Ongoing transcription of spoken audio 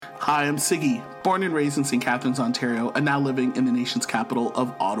I am Sigi, born and raised in St. Catharines, Ontario, and now living in the nation's capital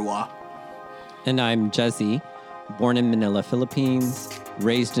of Ottawa. And I'm Jezzie, born in Manila, Philippines,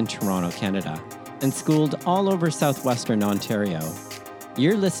 raised in Toronto, Canada, and schooled all over southwestern Ontario.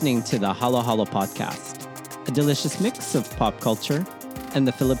 You're listening to the Halo Halo podcast, a delicious mix of pop culture and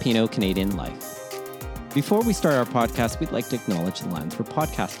the Filipino-Canadian life. Before we start our podcast, we'd like to acknowledge the lands we're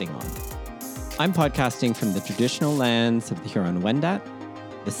podcasting on. I'm podcasting from the traditional lands of the Huron-Wendat,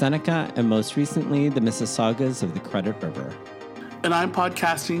 the Seneca, and most recently, the Mississaugas of the Credit River. And I'm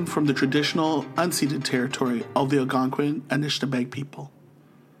podcasting from the traditional unceded territory of the Algonquin and Anishinaabeg people.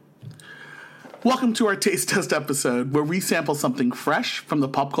 Welcome to our taste test episode, where we sample something fresh from the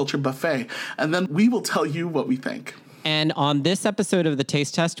pop culture buffet, and then we will tell you what we think. And on this episode of the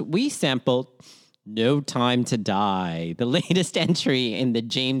taste test, we sampled No Time to Die, the latest entry in the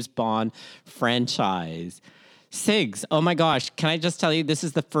James Bond franchise. Sigs, oh my gosh, can I just tell you, this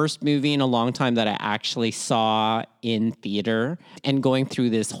is the first movie in a long time that I actually saw in theater, and going through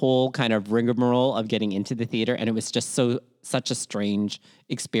this whole kind of rigmarole of getting into the theater, and it was just such a strange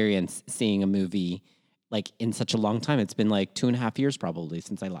experience seeing a movie like in such a long time. It's been like 2.5 years probably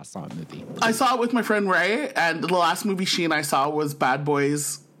since I last saw a movie. I saw it with my friend Ray, and the last movie she and I saw was Bad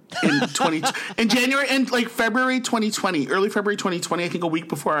Boys in January and like February 2020, early February 2020, I think a week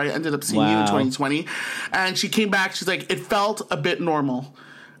before I ended up seeing you in 2020. And she came back, she's like, it felt a bit normal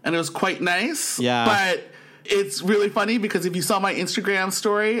and it was quite nice. Yeah. But it's really funny because if you saw my Instagram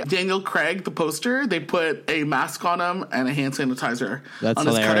story, Daniel Craig, the poster, they put a mask on him and a hand sanitizer on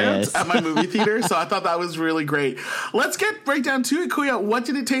his cutouts at my movie theater. So I thought that was really great. Let's get right down to it, Kuya. What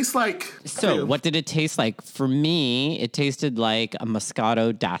did it taste like? So what did it taste like? For me, it tasted like a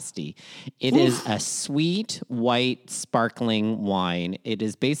Moscati D'Asti. It is a sweet, white, sparkling wine. It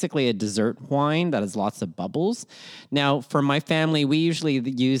is basically a dessert wine that has lots of bubbles. Now, for my family, we usually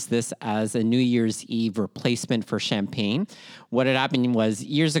use this as a New Year's Eve replacement for champagne. What had happened was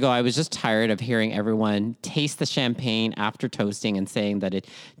years ago, I was just tired of hearing everyone taste the champagne after toasting and saying that it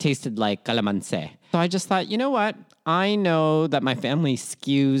tasted like calamansi. So I just thought, you know what? I know that my family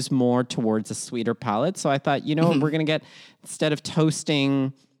skews more towards a sweeter palate. So I thought, you know what, we're going to get, instead of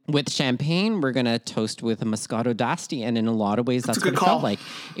toasting with champagne, we're going to toast with a Moscati D'Asti. And in a lot of ways, that's what it felt like.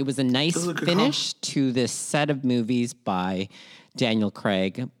 It was a nice finish to this set of movies by Daniel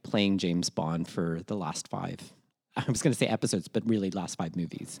Craig playing James Bond for the last 5. I was going to say episodes, but really last 5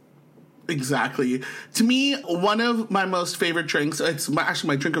 movies. Exactly. To me, one of my most favorite drinks, actually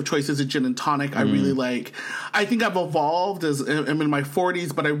my drink of choice is a gin and tonic. I really like. I think I've evolved as I'm in my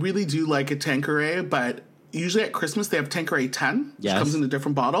 40s, but I really do like a Tanqueray, but usually at Christmas, they have Tanqueray 10, which comes in a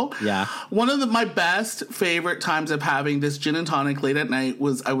different bottle. Yeah. One of my best favorite times of having this gin and tonic late at night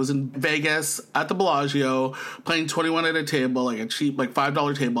was I was in Vegas at the Bellagio playing 21 at a table, like a cheap, like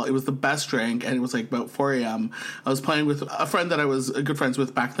 $5 table. It was the best drink, and it was like about 4 a.m. I was playing with a friend that I was good friends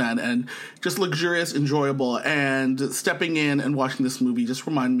with back then, and just luxurious, enjoyable, and stepping in and watching this movie just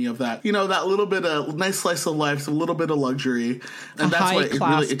reminded me of that. You know, that little bit of nice slice of life, a little bit of luxury. And that's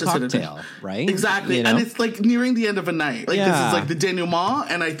why it just cocktail, right? Exactly. You know? And it's like nearing the end of a night. Like this is like the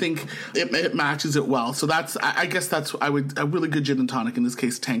denouement, and I think it matches it well. So I guess that's a really good gin and tonic, in this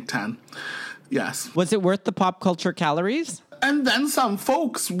case Tank 10. Yes. Was it worth the pop culture calories? And then some,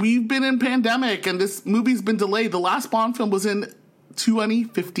 folks. We've been in pandemic and this movie's been delayed. The last Bond film was in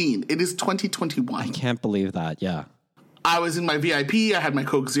 2015. It is 2021. I can't believe that. Yeah. I was in my VIP. I had my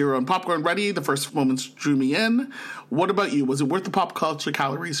Coke Zero and popcorn ready. The first moments drew me in. What about you? Was it worth the pop culture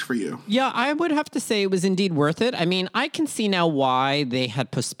calories for you? Yeah, I would have to say it was indeed worth it. I mean, I can see now why they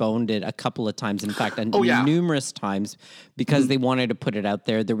had postponed it a couple of times. In fact, numerous times, because they wanted to put it out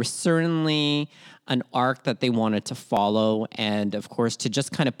there. There was certainly an arc that they wanted to follow. And of course, to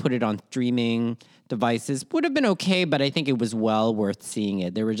just kind of put it on streaming devices would have been okay, but I think it was well worth seeing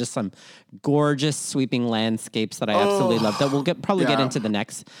it. There were just some gorgeous sweeping landscapes that I absolutely loved that we'll probably get into the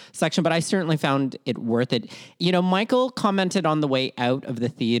next section, but I certainly found it worth it. You know, Michael commented on the way out of the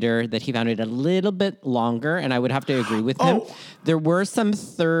theater that he found it a little bit longer, and I would have to agree with him. There were some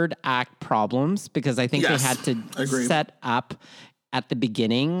third act problems because I think they had to set up at the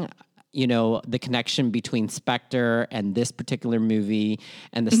beginning, you know, the connection between Spectre and this particular movie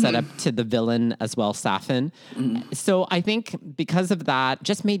and the setup to the villain as well, Safin. So I think because of that,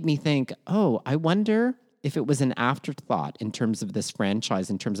 just made me think, I wonder if it was an afterthought in terms of this franchise,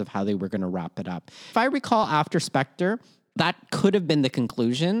 in terms of how they were going to wrap it up. If I recall, after Spectre, that could have been the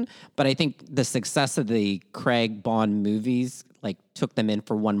conclusion, but I think the success of the Craig Bond movies like took them in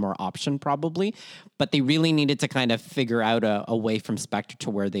for one more option probably, but they really needed to kind of figure out a way from Spectre to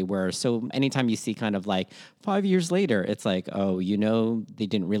where they were. So anytime you see kind of like 5 years later, it's like, oh, they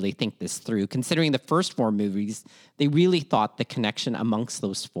didn't really think this through. Considering the first 4 movies, they really thought the connection amongst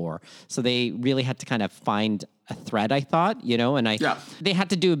those 4. So they really had to kind of find a thread, I thought, and they had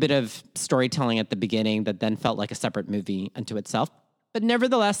to do a bit of storytelling at the beginning that then felt like a separate movie unto itself. But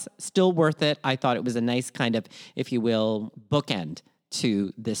nevertheless, still worth it. I thought it was a nice kind of, if you will, bookend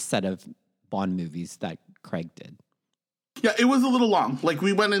to this set of Bond movies that Craig did. Yeah, it was a little long. Like,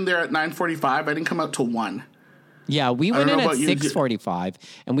 we went in there at 9:45. I didn't come out till 1. Yeah, we went in at 6:45,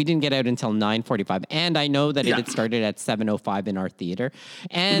 and we didn't get out until 9:45. And I know that it had started at 7:05 in our theater.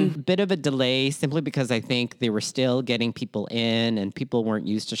 And a bit of a delay simply because I think they were still getting people in, and people weren't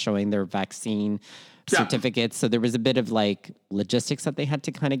used to showing their vaccine certificates. So there was a bit of like logistics that they had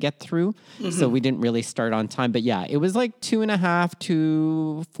to kind of get through. So we didn't really start on time. But yeah, it was like 2.5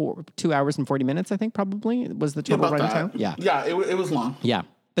 to 2 hours and 40 minutes, I think probably was the total running time. Yeah. Yeah, it was long. Yeah.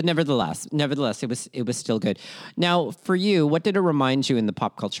 But nevertheless, it was still good. Now, for you, what did it remind you in the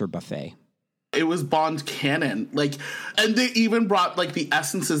pop culture buffet? It was Bond canon. Like, and they even brought like the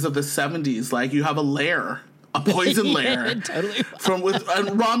essences of the 70s. Like, you have a lair, a poison lair. Totally. With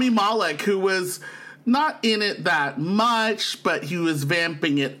Rami Malek, who was not in it that much, but he was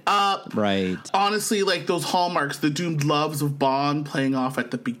vamping it up. Right. Honestly, like those hallmarks, the doomed loves of Bond playing off at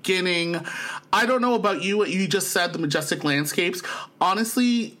the beginning. I don't know about you, what you just said, the majestic landscapes.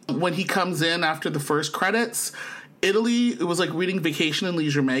 Honestly, when he comes in after the first credits, Italy, it was like reading Vacation and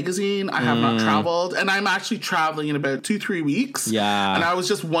Leisure magazine. I have not traveled, and I'm actually traveling in about 2-3 weeks. Yeah. And I was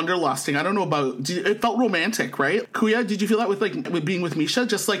just wanderlusting. I don't know about, it felt romantic, right? Kuya, did you feel that with being with Misha?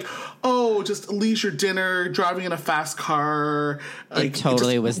 Just like, just leisure dinner, driving in a fast car. Like, it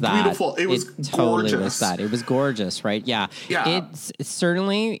totally was that. Beautiful. It was gorgeous. Totally was that. It was gorgeous, right? Yeah. It's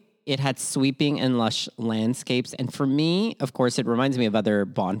certainly... It had sweeping and lush landscapes. And for me, of course, it reminds me of other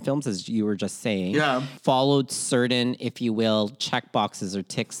Bond films, as you were just saying. Yeah. Followed certain, if you will, check boxes or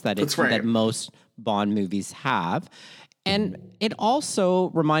ticks that that most Bond movies have. And it also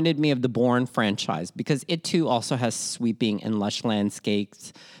reminded me of the Bourne franchise because it too also has sweeping and lush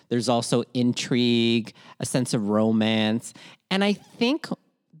landscapes. There's also intrigue, a sense of romance. And I think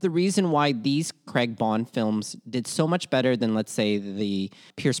the reason why these Craig Bond films did so much better than, let's say, the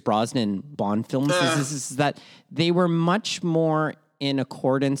Pierce Brosnan Bond films is that they were much more in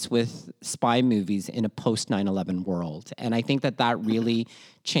accordance with spy movies in a post 9/11 world. And I think that really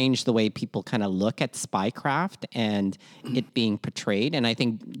changed the way people kind of look at spycraft and it being portrayed. And I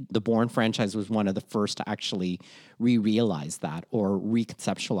think the Bourne franchise was one of the first to actually realize that or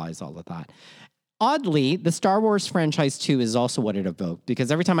reconceptualize all of that. Oddly, the Star Wars franchise, too, is also what it evoked.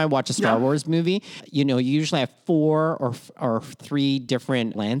 Because every time I watch a Star Wars movie, you usually have 4 or 3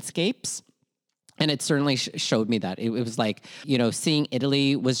 different landscapes. And it certainly showed me that. It was like, seeing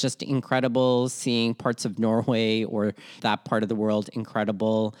Italy was just incredible. Seeing parts of Norway or that part of the world,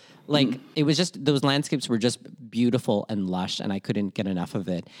 incredible. Like, it was just, those landscapes were just beautiful and lush, and I couldn't get enough of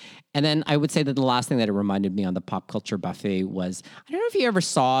it. And then I would say that the last thing that it reminded me on the pop culture buffet was, I don't know if you ever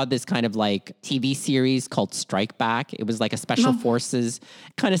saw this kind of like TV series called Strike Back. It was like a special forces,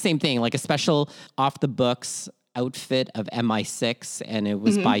 kind of same thing, like a special off the books outfit of MI6, and it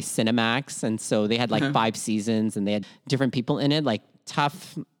was by Cinemax. And so they had like 5 seasons and they had different people in it, like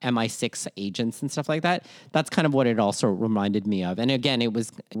tough MI6 agents and stuff like that. That's kind of what it also reminded me of. And again, it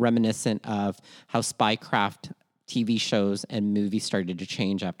was reminiscent of how spycraft TV shows and movies started to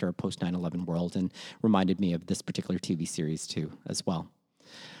change after a post 9/11 world, and reminded me of this particular TV series too, as well.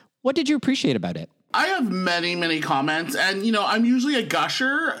 What did you appreciate about it? I have many, many comments, and, I'm usually a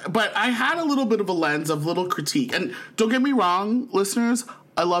gusher, but I had a little bit of a lens of little critique. And don't get me wrong, listeners,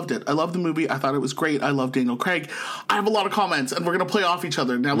 I loved it. I loved the movie. I thought it was great. I love Daniel Craig. I have a lot of comments, and we're going to play off each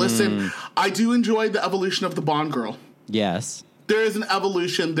other. Now, listen, I do enjoy the evolution of the Bond girl. Yes. There is an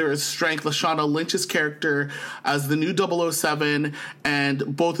evolution. There is strength. Lashana Lynch's character as the new 007,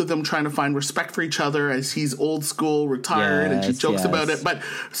 and both of them trying to find respect for each other as he's old school, retired, and she jokes about it, but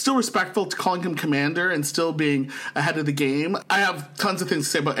still respectful to calling him commander and still being ahead of the game. I have tons of things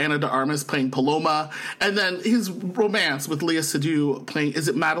to say about Ana de Armas playing Paloma, and then his romance with Léa Seydoux playing, is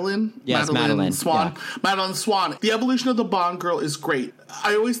it Madeline? Yes, Madeline Swan. Yeah. Madeline Swan. The evolution of the Bond girl is great.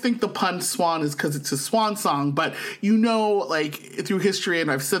 I always think the pun Swan is because it's a swan song, but like, through history,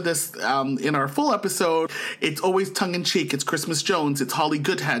 and I've said this in our full episode, it's always tongue-in-cheek. It's Christmas Jones. It's Holly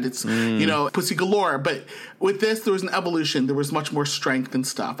Goodhead. It's, Pussy Galore. But with this, there was an evolution. There was much more strength and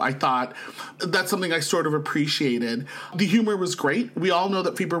stuff. I thought that's something I sort of appreciated. The humor was great. We all know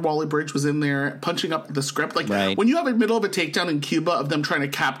that Phoebe Waller-Bridge was in there punching up the script. Like, when you have a middle of a takedown in Cuba of them trying to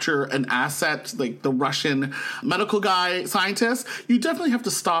capture an asset, like the Russian medical guy, scientist, you definitely have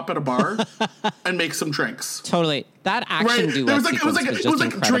to stop at a bar and make some drinks. Totally. That action duet it was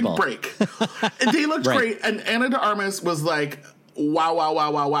like a drink break. They looked great. And Ana de Armas was like,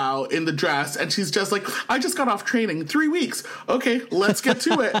 wow in the dress, and she's just like, I just got off training 3 weeks, okay, let's get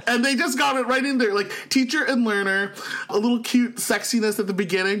to it. And they just got it right in there, like teacher and learner, a little cute sexiness at the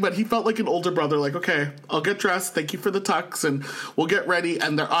beginning, but he felt like an older brother, like, okay, I'll get dressed, thank you for the tux, and we'll get ready.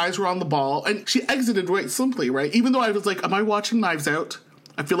 And their eyes were on the ball, and she exited right simply, right? Even though I was like, am I watching Knives Out?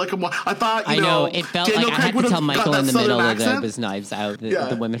 I feel like I thought, I know, it felt Daniel like Craig I had to tell Michael in the middle that it was Knives Out,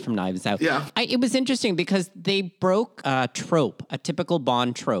 the women from Knives Out. Yeah. It was interesting because they broke a trope, a typical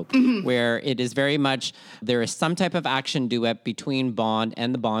Bond trope, where it is very much, there is some type of action duet between Bond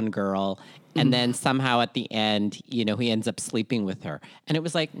and the Bond girl, and then somehow at the end, he ends up sleeping with her. And it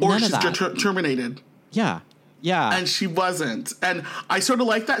was like, none of that. Or she's terminated. Yeah. Yeah. And she wasn't. And I sort of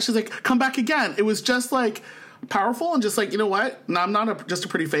like that. She's like, come back again. It was just like powerful and just like, you know what? No, I'm not just a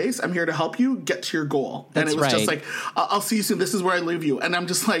pretty face. I'm here to help you get to your goal. That's and it was just like, I'll see you soon. This is where I leave you. And I'm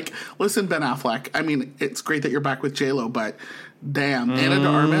just like, listen, Ben Affleck, I mean, it's great that you're back with J-Lo, but damn, Ana de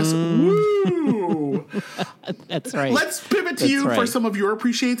Armas, woo! That's right. Let's pivot to you for some of your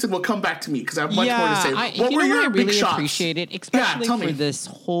appreciates, and we'll come back to me because I have much more to say. What were your big shots? I really appreciate it, especially for this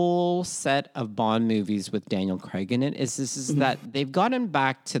whole set of Bond movies with Daniel Craig in it, is that they've gotten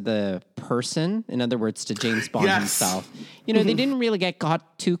back to the person, in other words, to James Bond himself. They didn't really get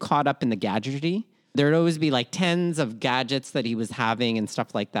too caught up in the gadgetry. There would always be like tens of gadgets that he was having and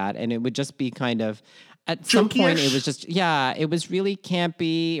stuff like that, and it would just be kind of, at some point, it was just, it was really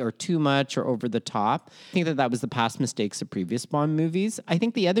campy or too much or over the top. I think that was the past mistakes of previous Bond movies. I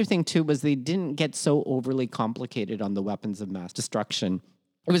think the other thing, too, was they didn't get so overly complicated on the weapons of mass destruction.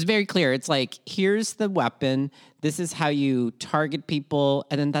 It was very clear. It's like, here's the weapon. This is how you target people.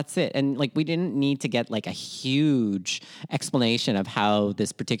 And then that's it. And like, we didn't need to get like a huge explanation of how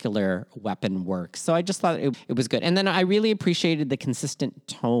this particular weapon works. So I just thought it was good. And then I really appreciated the consistent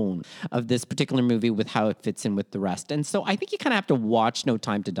tone of this particular movie with how it fits in with the rest. And so I think you kind of have to watch No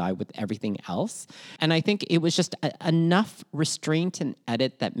Time to Die with everything else. And I think it was just enough restraint and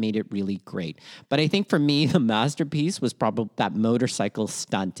edit that made it really great. But I think for me, the masterpiece was probably that motorcycle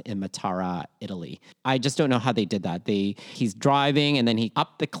stunt in Matara, Italy. I just don't know how they did that. He's driving and then he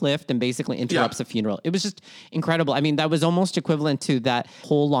up the cliff and basically interrupts a funeral. It was just incredible. I mean, that was almost equivalent to that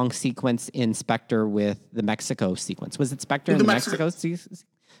whole long sequence in Spectre with the Mexico sequence. Was it Spectre in the Mexico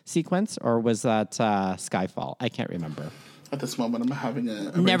sequence, or was that Skyfall? I can't remember. At this moment, I'm having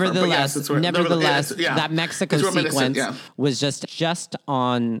a nevertheless, that Mexico sequence was just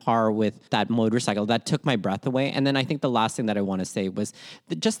on par with that motorcycle. That took my breath away. And then I think the last thing that I want to say was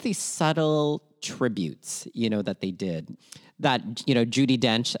just these subtle tributes, that they did. That, Judi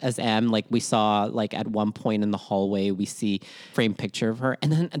Dench as M, like we saw, like at one point in the hallway, we see a framed picture of her.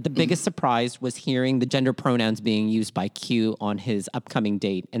 And then the biggest surprise was hearing the gender pronouns being used by Q on his upcoming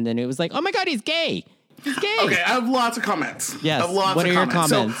date. And then it was like, oh my God, he's gay. He's gay. Okay, I have lots of comments. Yes. What are your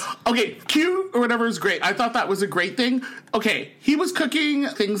comments? So, okay, Q or whatever is great. I thought that was a great thing. Okay, he was cooking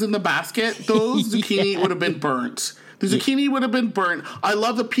things in the basket. Those zucchini would have been burnt. The zucchini would have been burnt. I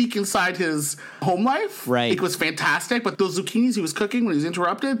love the peek inside his home life. Right. It was fantastic. But those zucchinis he was cooking when he was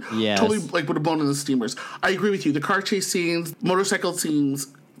interrupted, totally would have blown in the steamers. I agree with you. The car chase scenes, motorcycle scenes,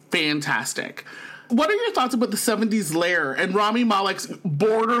 fantastic. What are your thoughts about the 70s lair and Rami Malek's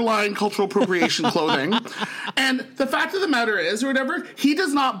borderline cultural appropriation clothing? And the fact of the matter is, or whatever, he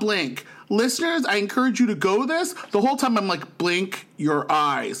does not blink. Listeners, I encourage you to go this. The whole time I'm like, blink your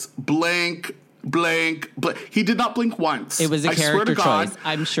eyes. Blink. He did not blink once. It was a character choice.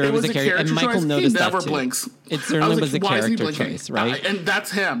 I'm sure it was a character choice. And Michael noticed that too. He never blinks. It certainly was a character choice, right? And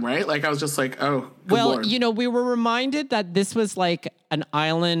that's him, right? Like, I was just like, oh, good well, Lord. We were reminded that this was like an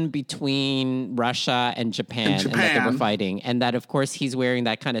island between Russia and Japan, and that they were fighting. And that, of course, he's wearing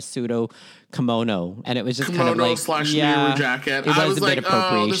that kind of pseudo kimono. And it was just kind of like, Leer jacket. It was a bit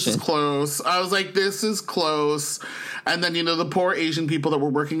appropriation. This is close. I was like, this is close. And then, the poor Asian people that were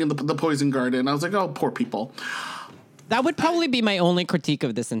working in the poison garden. I was like, oh, poor people. That would probably be my only critique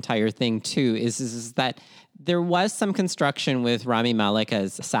of this entire thing, too, is that there was some construction with Rami Malek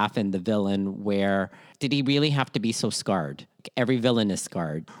as Safin, the villain, where did he really have to be so scarred? Every villain is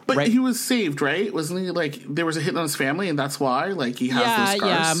scarred. But right? he was saved, right? Wasn't he, like, there was a hit on his family, and that's why, like, he has those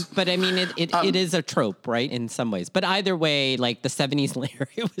scars? Yeah, but I mean, it is a trope, right, in some ways. But either way, like, the 70s lair,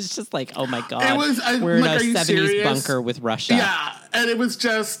 it was just like, oh my God, we're in a 70s serious? Bunker with Russia. Yeah, and it was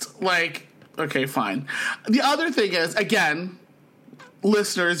just like, okay, fine. The other thing is, again,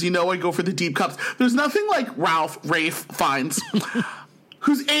 listeners, you know I go for the deep cuts. There's nothing like Rafe Fiennes,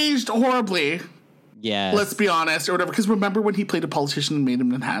 who's aged horribly. Yeah. Let's be honest, or whatever. Because remember when he played a politician in Made in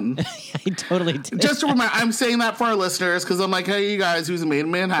Manhattan? I totally did. Just to remind, I'm saying that for our listeners because I'm like, hey, you guys, who's Made in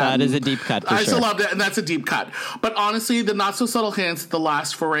Manhattan? That is a deep cut. For I sure. still loved it, and that's a deep cut. But honestly, the not so subtle hints, the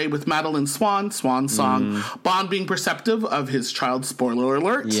last foray with Madeline Swan song, Bond being perceptive of his child. Spoiler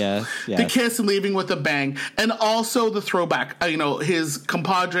alert. Yes. The kiss and leaving with a bang, and also the throwback. His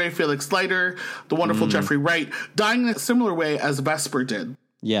compadre Felix Leiter, the wonderful Jeffrey Wright, dying in a similar way as Vesper did.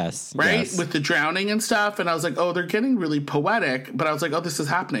 Yes. Right? Yes. With the drowning and stuff. And I was like, oh, they're getting really poetic. But I was like, oh, this is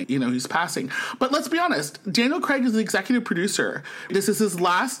happening. He's passing. But let's be honest. Daniel Craig is the executive producer. This is his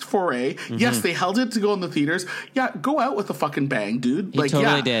last foray. Mm-hmm. Yes, they held it to go in the theaters. Yeah, go out with a fucking bang, dude. He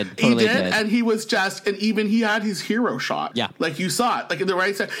totally did. He did. And he was just, and even he had his hero shot. Yeah. Like you saw it. Like in the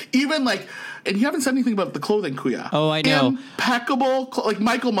right side. Even like, and you haven't said anything about the clothing, Kuya. Oh, I know. Impeccable. Like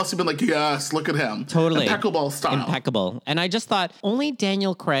Michael must have been like, yes, look at him. Totally. Impeccable style. Impeccable. And I just thought only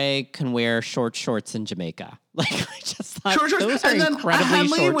Daniel Craig can wear short shorts in Jamaica. Like I just thought short shorts. those are and then incredibly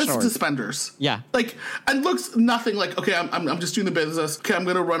Henley short with shorts. Suspenders. Yeah. Like, and looks nothing like, okay, I'm just doing the business. Okay, I'm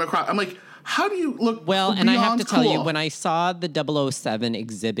going to run across. I'm like, how do you look well? And I have to tell cool? you, when I saw the 007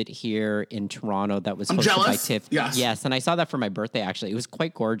 exhibit here in Toronto that was hosted by Tiff. Yes, and I saw that for my birthday, actually. It was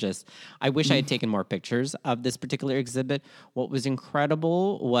quite gorgeous. I wish I had taken more pictures of this particular exhibit. What was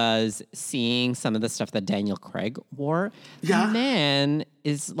incredible was seeing some of the stuff that Daniel Craig wore. Yeah. The man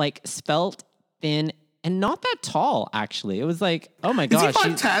is like svelte, thin, and not that tall, actually. It was like, oh my gosh. Is he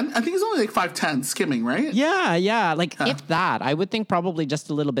 5'10"? I think he's only like 5'10", skimming, right? Yeah. Like, if that. I would think probably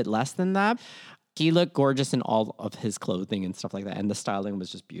just a little bit less than that. He looked gorgeous in all of his clothing and stuff like that. And the styling was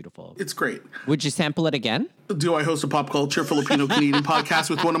just beautiful. It's great. Would you sample it again? Do I host a pop culture Filipino-Canadian podcast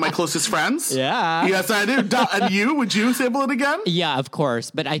with one of my closest friends? Yeah. Yes, I do. And you? Would you sample it again? Yeah, of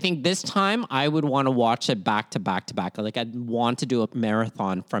course. But I think this time I would want to watch it back to back to back. Like I'd want to do a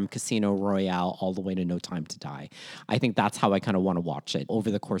marathon from Casino Royale all the way to No Time to Die. I think that's how I kind of want to watch it over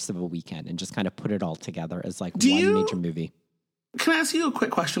the course of a weekend and just kind of put it all together as like one major movie. Can I ask you a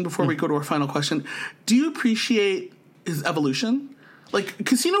quick question before we go to our final question? Do you appreciate his evolution? Like,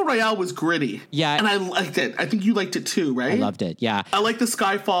 Casino Royale was gritty. Yeah. And I liked it. I think you liked it too, right? I loved it, yeah. I like the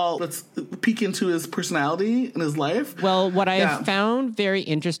Skyfall. Let's peek into his personality and his life. Well, what I have found very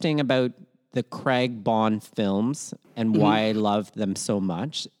interesting about the Craig Bond films and why I love them so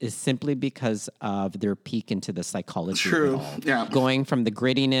much is simply because of their peek into the psychology of it all. Yeah. Going from the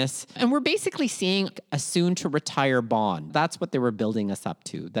grittiness. And we're basically seeing a soon-to-retire Bond. That's what they were building us up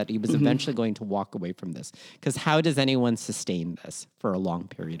to, that he was eventually going to walk away from this. Because how does anyone sustain this for a long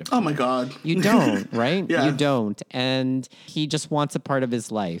period of time? Oh, my God. You don't, right? Yeah. You don't. And he just wants a part of his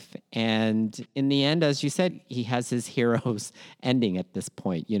life. And in the end, as you said, he has his hero's ending at this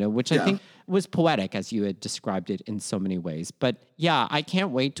point, which I think was poetic, as you had described it in so many ways. But yeah, I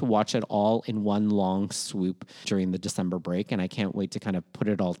can't wait to watch it all in one long swoop during the December break. And I can't wait to kind of put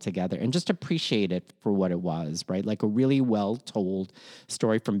it all together and just appreciate it for what it was, right? Like a really well-told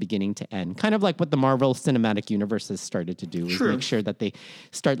story from beginning to end. Kind of like what the Marvel Cinematic Universe has started to do, is make sure that they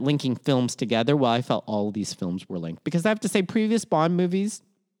start linking films together. Well, I felt all these films were linked. Because I have to say, previous Bond movies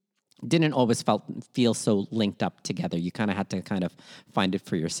didn't always feel so linked up together. You kind of had to kind of find it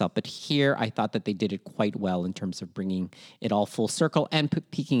for yourself. But here, I thought that they did it quite well in terms of bringing it all full circle and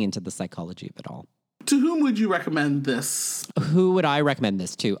peeking into the psychology of it all. To whom would you recommend this? Who would I recommend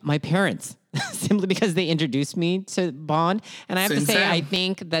this to? My parents. Simply because they introduced me to Bond. And I have to say, I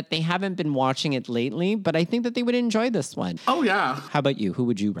think that they haven't been watching it lately, but I think that they would enjoy this one. Oh, yeah. How about you? Who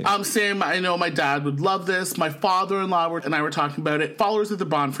would you recommend? Same. I know my dad would love this. My father-in-law and I were talking about it. Followers of the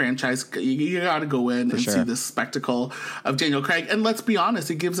Bond franchise, you got to go in and see this spectacle of Daniel Craig. And let's be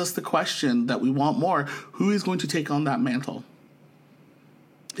honest, it gives us the question that we want more. Who is going to take on that mantle?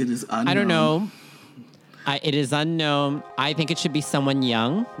 It is unknown. I don't know. It is unknown. I think it should be someone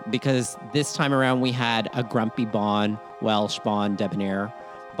young because this time around we had a grumpy Bond, Welsh Bond, debonair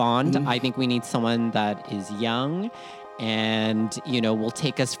Bond. I think we need someone that is young and, will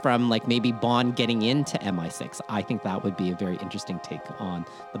take us from like maybe Bond getting into MI6. I think that would be a very interesting take on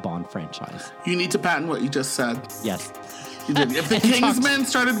the Bond franchise. You need to patent what you just said. Yes. You did. If the Kingsman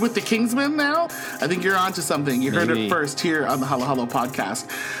started with the Kingsman now, I think you're onto something. You heard it first here on the Hello Hello podcast.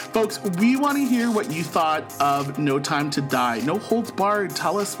 Folks, we want to hear what you thought of No Time to Die. No holds barred.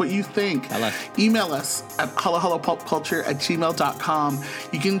 Tell us what you think. Email us at hellohellopopculture@gmail.com.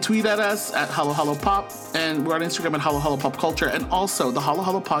 You can tweet at us at hellohellopop, and we're on Instagram at hellohellopopculture. And also, the Hello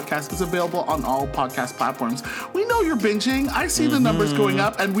Hello podcast is available on all podcast platforms. We know you're binging. I see the numbers going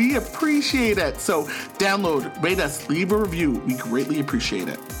up, and we appreciate it. So download, rate us, leave a review. We greatly appreciate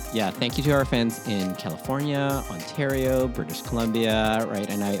it. Yeah, thank you to our fans in California, Ontario, British Columbia, right?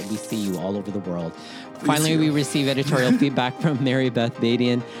 And we see you all over the world. Finally, we receive editorial feedback from Mary Beth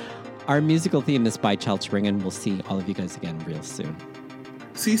Badian. Our musical theme is by Chelsea Ringen. We'll see all of you guys again real soon.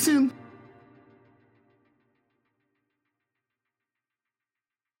 See you soon.